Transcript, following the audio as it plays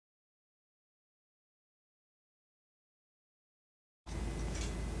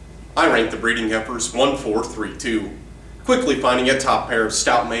I ranked the breeding heifers 1, 4, 3, 2, quickly finding a top pair of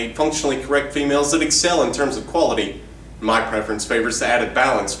stout-made, functionally correct females that excel in terms of quality. My preference favors the added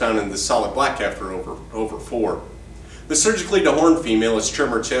balance found in the solid black heifer over 4. The surgically dehorned female is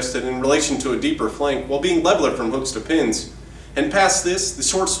trimmer-chested in relation to a deeper flank while being leveler from hooks to pins. And past this, the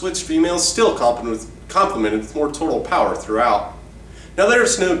short-switched female is still complemented with more total power throughout. Now there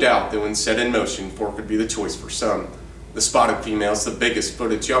is no doubt that when set in motion, 4 could be the choice for some. The spotted female is the biggest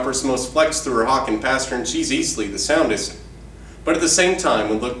footage, she offers the most flex through her hock and pasture, and she's easily the soundest. But at the same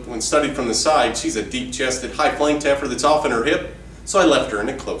time, when studied from the side, she's a deep-chested, high-flanked heifer that's off in her hip, so I left her in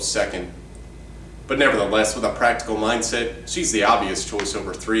a close second. But nevertheless, with a practical mindset, she's the obvious choice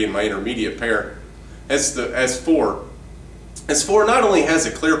over 3 in my intermediate pair. As 4 not only has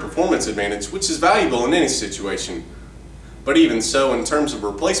a clear performance advantage, which is valuable in any situation, but even so, in terms of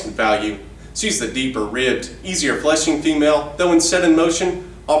replacement value, she's the deeper ribbed, easier fleshing female, though when set in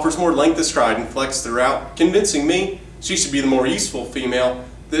motion, offers more length of stride and flex throughout, convincing me she should be the more useful female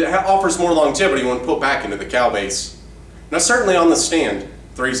that offers more longevity when put back into the cow base. Now certainly on the stand,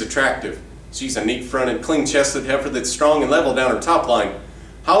 3 is attractive. She's a neat-fronted, clean-chested heifer that's strong and level down her top line.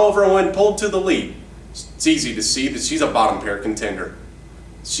 However, when pulled to the lead, it's easy to see that she's a bottom pair contender.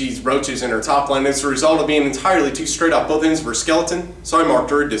 She's roaches in her top line as a result of being entirely too straight off both ends of her skeleton, so I marked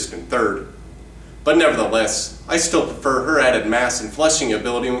her a distant 3rd. But nevertheless, I still prefer her added mass and fleshing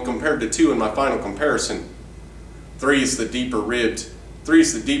ability when compared to 2 in my final comparison. 3 is the deeper,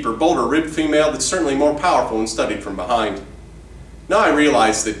 bolder ribbed female that's certainly more powerful when studied from behind. Now I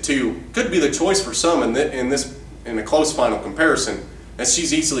realize that 2 could be the choice for some in a close final comparison, as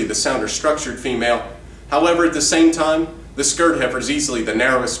she's easily the sounder structured female. However, at the same time, the skirt heifer is easily the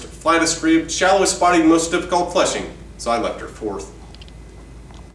narrowest, flattest ribbed, shallowest bodied, most difficult fleshing, so I left her 4th.